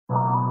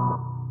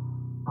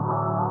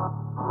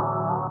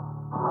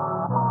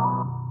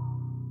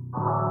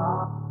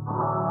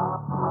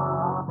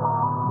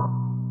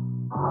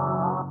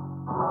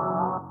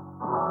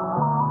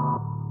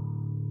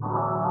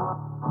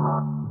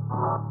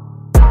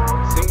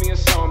Sing me a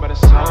song about a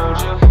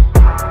soldier.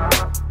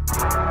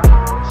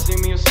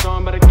 Sing me a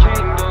song about a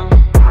kingdom.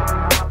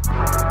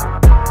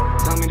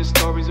 Tell me the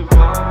stories of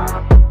old.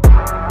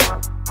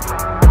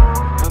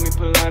 Help me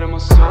put light on my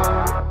soul.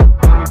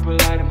 Help me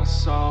put light on my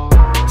soul.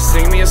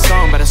 Sing me a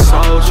song about a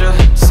soldier.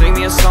 Sing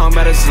me a song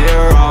about a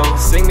zero.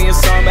 Sing me a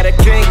song about a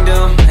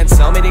kingdom, and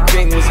tell me the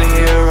king was a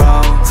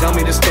hero. Tell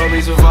me the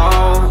stories of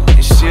old,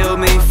 and shield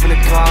me from the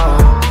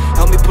cold.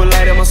 Help me put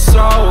light on my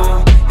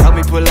soul. Help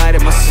me put light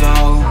in my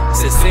soul.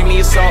 Said sing me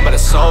a song about a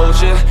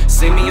soldier.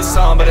 Sing me a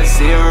song about a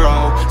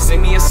zero.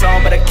 Sing me a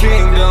song about a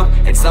kingdom,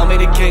 and tell me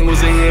the king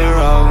was a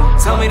hero.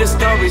 Tell me the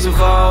stories of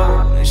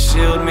old, and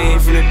shield me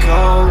from the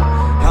cold.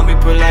 Help me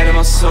put light in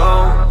my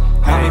soul.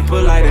 Help me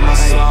put light in my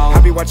soul.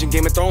 I be watching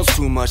Game of Thrones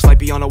too much, like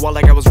be on the wall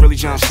like I was really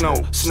Jon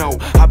Snow.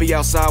 I be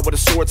outside with a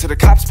sword till the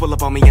cops pull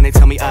up on me and they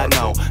tell me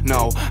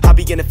no. I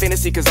be in a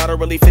fantasy cause I don't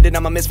really fit it.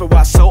 I'm a miss for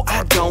why, so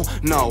I don't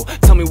know.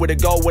 Tell me where to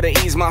go, where to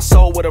ease my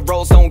soul, where the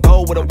roads don't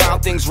go, where the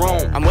wild things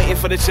roam. I'm waiting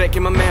for the check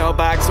in my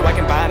mailbox so I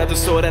can buy another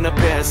sword and a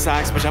pair of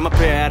socks. But I'm a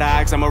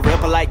paradox, I'm a real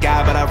polite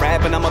guy, but I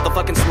rap and I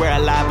motherfucking swear a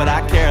lot. But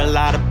I care a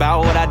lot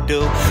about what I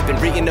do.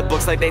 Been reading the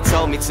books like they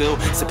told me to,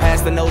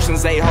 surpass the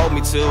notions they hold me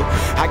to.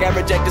 I got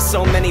rejected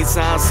so many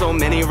times, so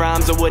many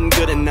rhymes that wasn't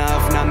good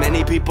enough. Not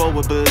many people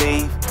would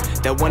believe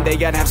that one day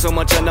I'd have so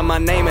much under my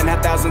name and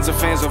have thousands of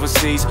fans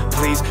overseas.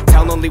 Please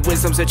tell only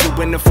wisdoms that you've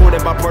been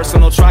afforded by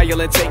personal trial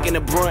and taking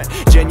a brunt.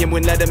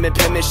 Genuine letterman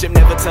penmanship,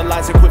 never tell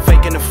lies and quit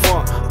faking the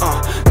front.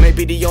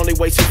 Maybe the only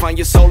way to find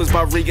your soul is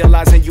by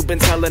realizing you've been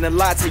telling a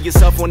lie to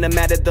yourself when it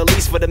mattered the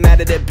least. For the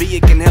matter that be,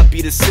 it can help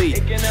you to see.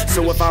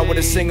 So if I were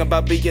to sing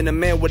about being a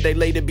man, would they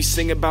later be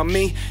singing about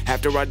me?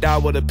 After I die,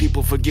 will the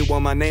people forget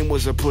what my name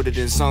was or put it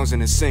in songs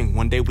and then sing?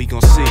 One day we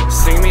gon' see.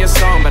 Sing me a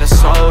song about a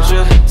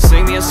soldier.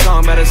 Sing me a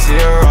song about a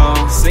zero.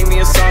 Sing me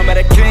a song about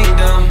a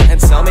kingdom, and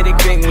tell me the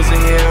king was a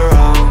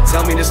hero.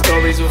 Tell me the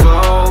stories of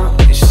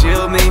old, and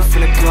shield me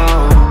from the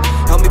cold.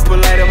 Help me put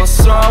light in my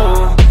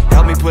soul.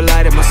 Help me put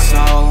light in my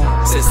soul.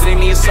 Said sing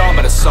me a song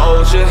about a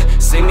soldier.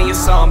 Sing me a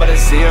song about a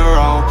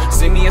zero.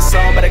 Sing me a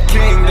song about a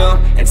kingdom,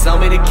 and tell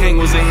me the king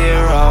was a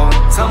hero.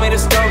 Tell me the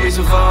stories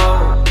of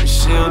old, and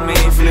shield me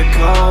from the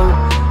cold.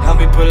 Help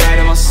me put light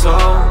in my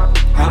soul.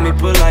 Help me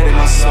put light in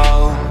my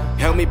soul.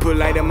 Help me put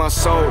light in my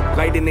soul.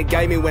 Lighting to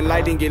guide me when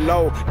lighting get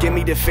low. Give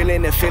me the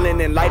feeling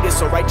and light is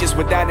so righteous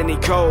without any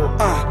code.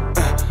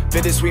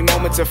 Bittersweet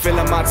moments of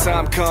feeling my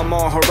time come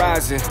on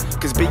horizon.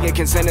 Cause being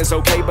content is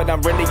okay, but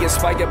I'm really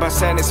inspired by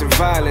sadness and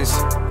violence.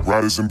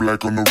 Riders in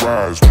black on the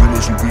rise,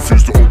 dreamers who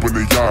refuse to open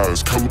their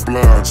eyes.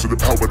 Colorblind to the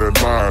power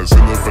that lies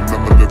in the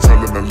phenomenon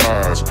telling the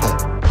lies.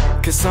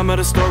 Cause some of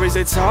the stories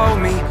they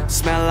told me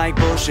smell like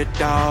bullshit,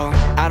 dawg.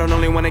 I don't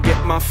only wanna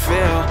get my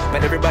fill,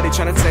 but everybody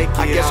tryna take it.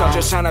 I guess I'm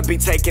just tryna be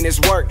taking his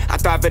work. I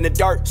thrive in the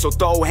dirt, so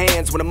throw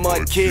hands with a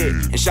mud kid.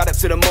 And shout out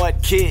to the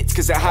mud kids,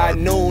 cause at high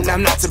noon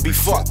I'm not to be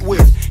fucked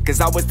with.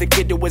 Cause I was the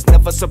kid that was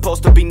never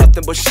supposed to be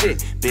nothing but shit,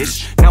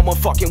 bitch. Now I'm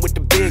fucking with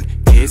the big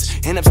kids,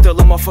 and I'm still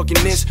a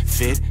motherfucking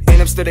misfit.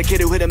 And I'm still the kid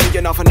who hit $1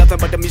 million off of nothing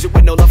but the music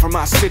with no love for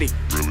my city.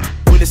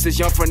 Willis is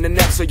young from the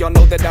neck, so y'all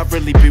know that I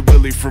really be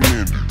Willie from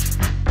Indy.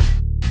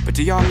 But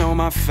do y'all know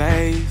my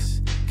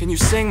face? Can you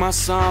sing my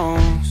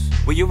songs?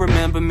 Will you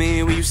remember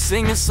me? Will you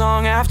sing a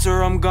song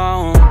after I'm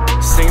gone?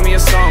 Sing me a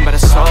song about a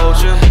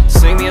soldier.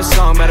 Sing me a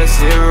song about a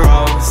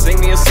zero. Sing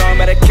me a song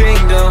about a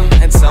kingdom,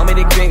 and tell me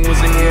the king was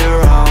a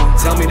hero.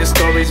 Tell me the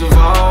stories of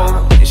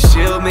old, and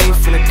shield me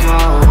from the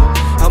cold.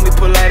 Help me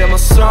put light in my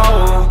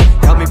soul.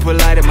 Help me put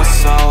light in my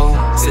soul.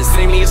 Said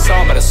sing me a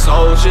song about a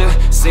soldier.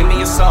 Sing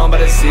me a song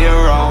about a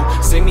zero.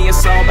 Sing me a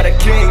song about a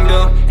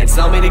kingdom, and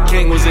tell me the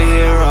king was a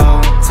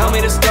hero. Tell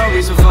me the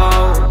stories of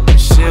old, and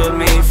shield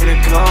me from the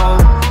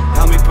cold.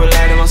 Help me put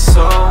light in my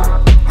soul.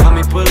 Help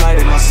me put light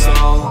in my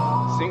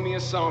soul. Sing me a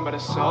song about a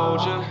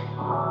soldier.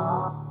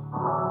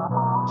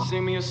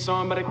 Sing me a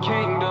song about a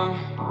kingdom.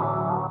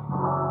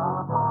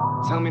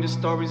 Tell me the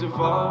stories of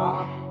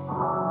old.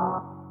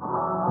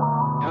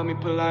 Help me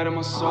put light in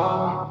my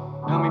soul.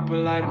 Help me put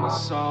light in my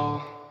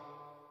soul.